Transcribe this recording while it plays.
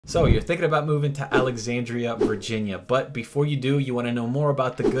So you're thinking about moving to Alexandria, Virginia, but before you do, you want to know more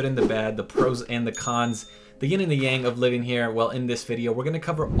about the good and the bad, the pros and the cons, the yin and the yang of living here. Well, in this video, we're going to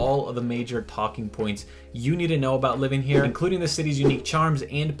cover all of the major talking points you need to know about living here, including the city's unique charms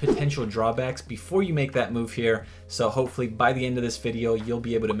and potential drawbacks before you make that move here. So hopefully by the end of this video, you'll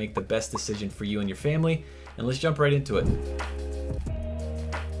be able to make the best decision for you and your family. And let's jump right into it.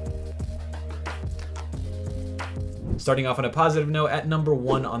 Starting off on a positive note, at number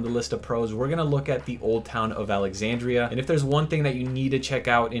 1 on the list of pros, we're going to look at the Old Town of Alexandria. And if there's one thing that you need to check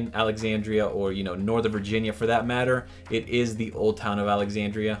out in Alexandria, or Northern Virginia for that matter, it is the Old Town of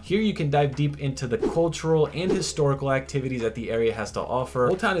Alexandria. Here you can dive deep into the cultural and historical activities that the area has to offer.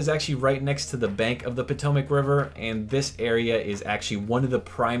 Old Town is actually right next to the bank of the Potomac River, and this area is actually one of the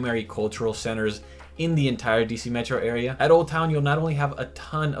primary cultural centers in the entire DC metro area. At Old Town, you'll not only have a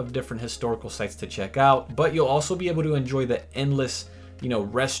ton of different historical sites to check out, but you'll also be able to enjoy the endless,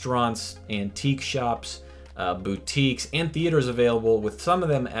 restaurants, antique shops, boutiques, and theaters available, with some of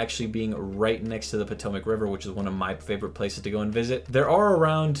them actually being right next to the Potomac River, which is one of my favorite places to go and visit. There are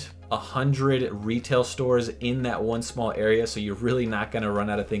around 100 retail stores in that one small area, so you're really not going to run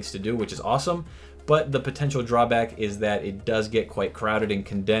out of things to do, which is awesome. But the potential drawback is that it does get quite crowded and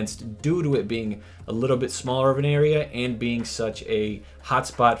condensed due to it being a little bit smaller of an area and being such a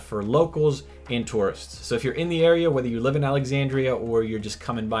hotspot for locals and tourists. So if you're in the area, whether you live in Alexandria or you're just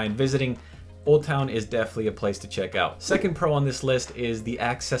coming by and visiting, Old Town is definitely a place to check out. Second pro on this list is the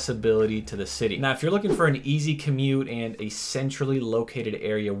accessibility to the city. Now, if you're looking for an easy commute and a centrally located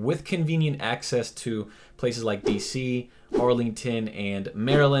area with convenient access to places like DC, Arlington, and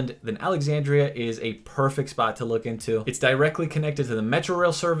Maryland, then Alexandria is a perfect spot to look into. It's directly connected to the Metro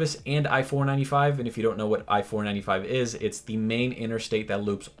Rail service and I-495, and if you don't know what I-495 is, it's the main interstate that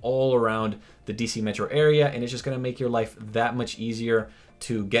loops all around the DC metro area, and it's just going to make your life that much easier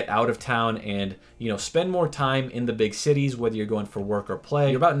to get out of town and spend more time in the big cities, whether you're going for work or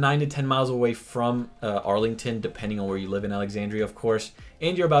play. You're about 9 to 10 miles away from Arlington, depending on where you live in Alexandria, of course,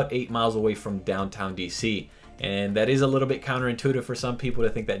 and you're about 8 miles away from downtown DC. And that is a little bit counterintuitive for some people to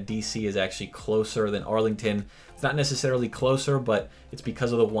think that DC is actually closer than Arlington. It's not necessarily closer, but it's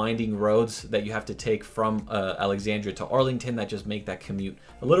because of the winding roads that you have to take from Alexandria to Arlington that just make that commute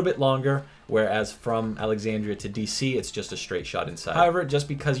a little bit longer, whereas from Alexandria to DC, it's just a straight shot inside. However, just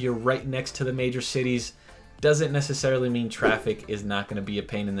because you're right next to the major cities doesn't necessarily mean traffic is not going to be a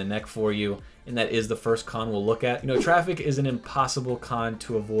pain in the neck for you, and that is the first con we'll look at. Traffic is an impossible con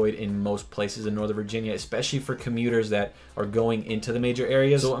to avoid in most places in Northern Virginia, especially for commuters that are going into the major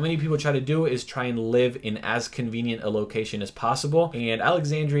areas. So what many people try to do is try and live in as convenient a location as possible, and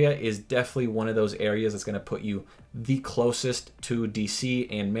Alexandria is definitely one of those areas that's going to put you the closest to DC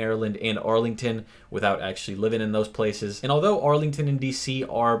and Maryland and Arlington without actually living in those places. And although Arlington and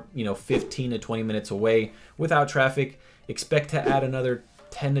DC are 15 to 20 minutes away without traffic, expect to add another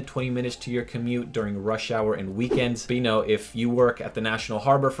 10 to 20 minutes to your commute during rush hour and weekends. But if you work at the National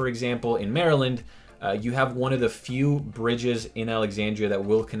Harbor, for example, in Maryland, you have one of the few bridges in Alexandria that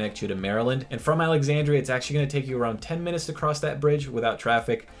will connect you to Maryland. And from Alexandria, it's actually going to take you around 10 minutes to cross that bridge without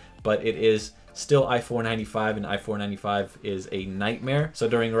traffic, but it is still I-495, and I-495 is a nightmare. So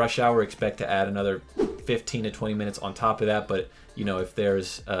during rush hour, expect to add another 15 to 20 minutes on top of that. But if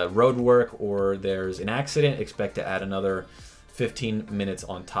there's road work or there's an accident, expect to add another 15 minutes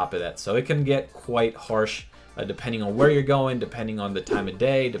on top of that. So it can get quite harsh depending on where you're going, depending on the time of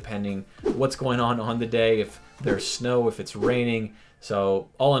day, depending what's going on the day, if there's snow, if it's raining. So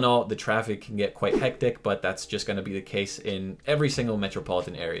all in all, the traffic can get quite hectic, but that's just going to be the case in every single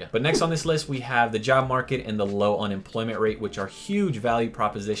metropolitan area. But next on this list, we have the job market and the low unemployment rate, which are huge value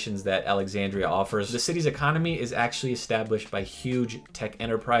propositions that Alexandria offers. The city's economy is actually established by huge tech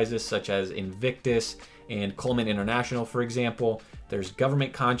enterprises such as Invictus and Coleman International, for example. There's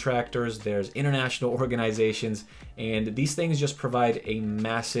government contractors, there's international organizations, and these things just provide a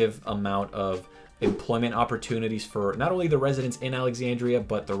massive amount of employment opportunities for not only the residents in Alexandria,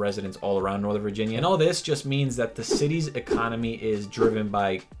 but the residents all around Northern Virginia. And all this just means that the city's economy is driven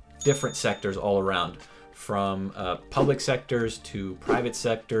by different sectors all around, from public sectors to private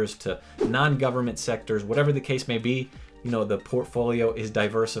sectors to non-government sectors, whatever the case may be. The portfolio is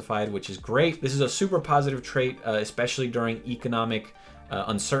diversified, which is great. This is a super positive trait, especially during economic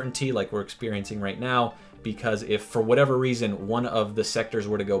uncertainty like we're experiencing right now, because if for whatever reason one of the sectors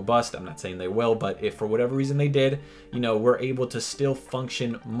were to go bust, I'm not saying they will, but if for whatever reason they did, we're able to still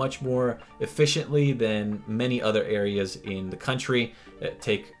function much more efficiently than many other areas in the country.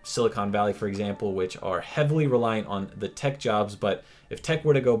 Take Silicon Valley, for example, which are heavily reliant on the tech jobs, but if tech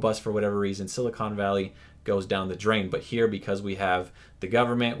were to go bust for whatever reason, Silicon Valley goes down the drain. But here, because we have the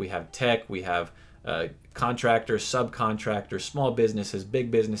government, we have tech, we have contractors, subcontractors, small businesses,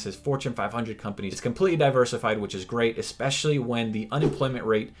 big businesses, Fortune 500 companies. It's completely diversified, which is great, especially when the unemployment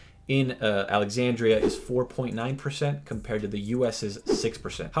rate in Alexandria is 4.9% compared to the US's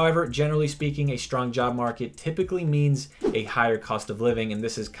 6%. However, generally speaking, a strong job market typically means a higher cost of living, and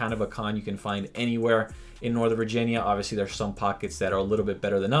this is kind of a con you can find anywhere in Northern Virginia. Obviously, there's some pockets that are a little bit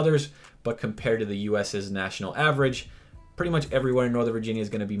better than others, but compared to the US's national average, pretty much everywhere in Northern Virginia is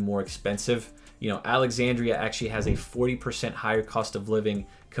going to be more expensive. You know, Alexandria actually has a 40% higher cost of living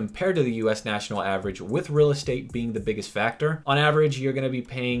compared to the US national average, with real estate being the biggest factor. On average, you're going to be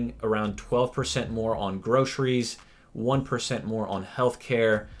paying around 12% more on groceries, 1% more on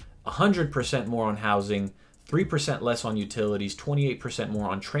healthcare, 100% more on housing, 3% less on utilities, 28% more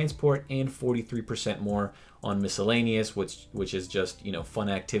on transport, and 43% more on miscellaneous, which is just, you know, fun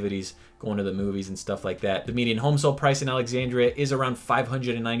activities, going to the movies and stuff like that. The median home sale price in Alexandria is around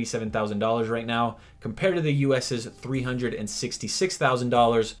 $597,000 right now, compared to the US's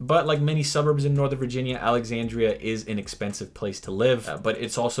 $366,000. But like many suburbs in Northern Virginia, Alexandria is an expensive place to live. But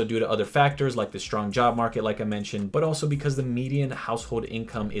it's also due to other factors like the strong job market, like I mentioned, but also because the median household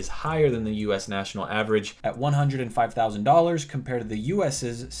income is higher than the US national average at $105,000 compared to the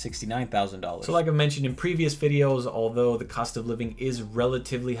US's $69,000. So like I mentioned in previous videos, although the cost of living is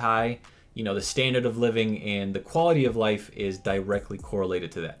relatively high, you know, the standard of living and the quality of life is directly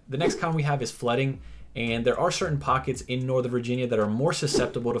correlated to that. The next con we have is flooding, and there are certain pockets in Northern Virginia that are more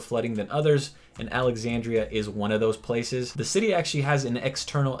susceptible to flooding than others, and Alexandria is one of those places. The city actually has an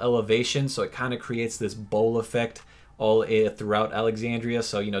external elevation, so it kind of creates this bowl effect all throughout Alexandria.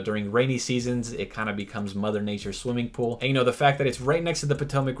 So, you know, during rainy seasons, it kind of becomes Mother Nature's swimming pool. And, you know, the fact that it's right next to the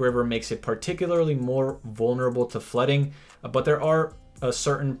Potomac River makes it particularly more vulnerable to flooding, but there are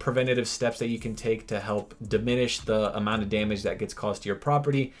certain preventative steps that you can take to help diminish the amount of damage that gets caused to your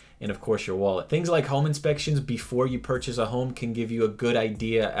property and, of course, your wallet. Things like home inspections before you purchase a home can give you a good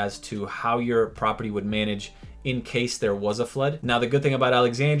idea as to how your property would manage in case there was a flood. Now, the good thing about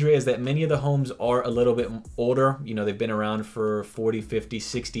Alexandria is that many of the homes are a little bit older. You know, they've been around for 40, 50,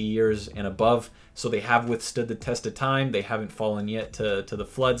 60 years and above. So they have withstood the test of time. They haven't fallen yet to the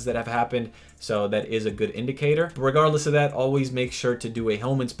floods that have happened. So that is a good indicator. But regardless of that, always make sure to do a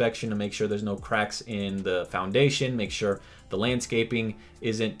home inspection to make sure there's no cracks in the foundation. Make sure the landscaping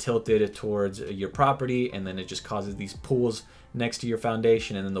isn't tilted towards your property, and then it just causes these pools next to your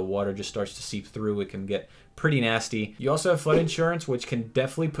foundation, and then the water just starts to seep through. It can get pretty nasty. You also have flood insurance, which can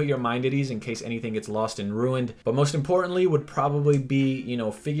definitely put your mind at ease in case anything gets lost and ruined. But most importantly would probably be, you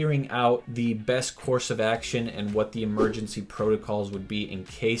know, figuring out the best course of action and what the emergency protocols would be in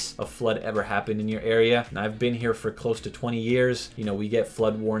case a flood ever happened in your area. And I've been here for close to 20 years. You know, we get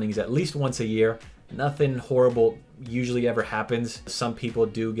flood warnings at least once a year. Nothing horrible usually ever happens. Some people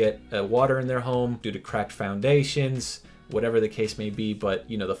do get water in their home due to cracked foundations, whatever the case may be, but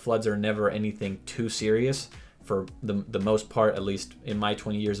you know, the floods are never anything too serious. For the most part, at least in my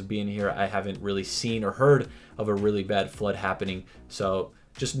 20 years of being here, I haven't really seen or heard of a really bad flood happening. So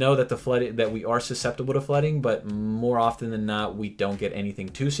just know that that we are susceptible to flooding, but more often than not, we don't get anything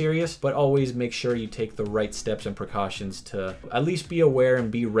too serious. But always make sure you take the right steps and precautions to at least be aware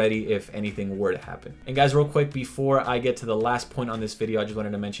and be ready if anything were to happen. And guys, real quick, before I get to the last point on this video, I just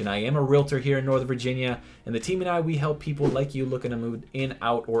wanted to mention I am a realtor here in Northern Virginia, and the team and I, we help people like you looking to move in,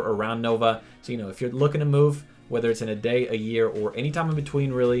 out, or around Nova. So, you know, if you're looking to move, whether it's in a day, a year, or any time in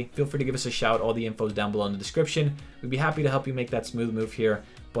between, really, feel free to give us a shout. All the info is down below in the description. We'd be happy to help you make that smooth move here.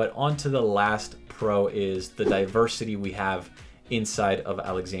 But on to the last pro is the diversity we have inside of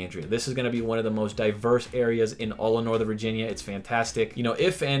Alexandria. This is going to be one of the most diverse areas in all of Northern Virginia. It's fantastic. You know,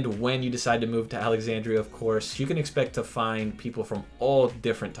 if and when you decide to move to Alexandria, of course, you can expect to find people from all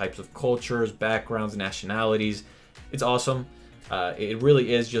different types of cultures, backgrounds, nationalities. It's awesome. It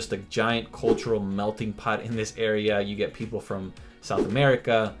really is just a giant cultural melting pot in this area. You get people from South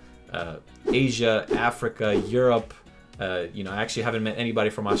America, Asia, Africa, Europe. You know, I actually haven't met anybody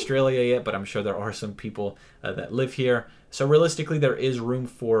from Australia yet, but I'm sure there are some people that live here. So realistically, there is room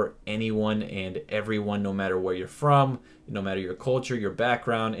for anyone and everyone, no matter where you're from, no matter your culture, your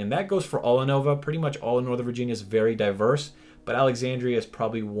background. And that goes for all of Nova. Pretty much all of Northern Virginia is very diverse, but Alexandria is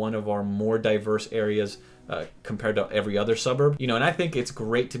probably one of our more diverse areas compared to every other suburb. You know, and I think it's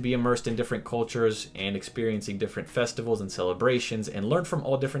great to be immersed in different cultures and experiencing different festivals and celebrations and learn from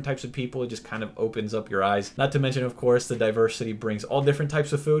all different types of people. It just kind of opens up your eyes. Not to mention, of course, the diversity brings all different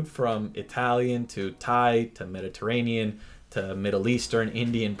types of food, from Italian to Thai to Mediterranean to Middle Eastern,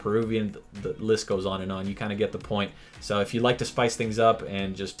 Indian, Peruvian, the list goes on and on. You kind of get the point. So if you like to spice things up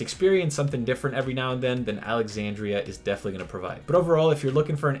and just experience something different every now and then Alexandria is definitely going to provide. But overall, if you're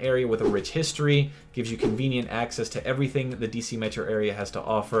looking for an area with a rich history, gives you convenient access to everything the DC metro area has to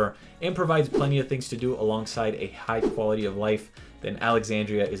offer, and provides plenty of things to do alongside a high quality of life, then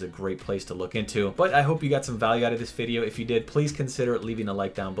Alexandria is a great place to look into. But I hope you got some value out of this video. If you did, please consider leaving a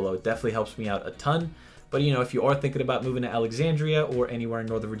like down below. It definitely helps me out a ton. But you know, if you are thinking about moving to Alexandria or anywhere in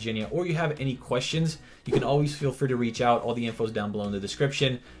Northern Virginia, or you have any questions, you can always feel free to reach out. All the info is down below in the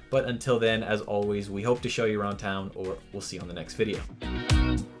description. But until then, as always, we hope to show you around town, or we'll see you on the next video.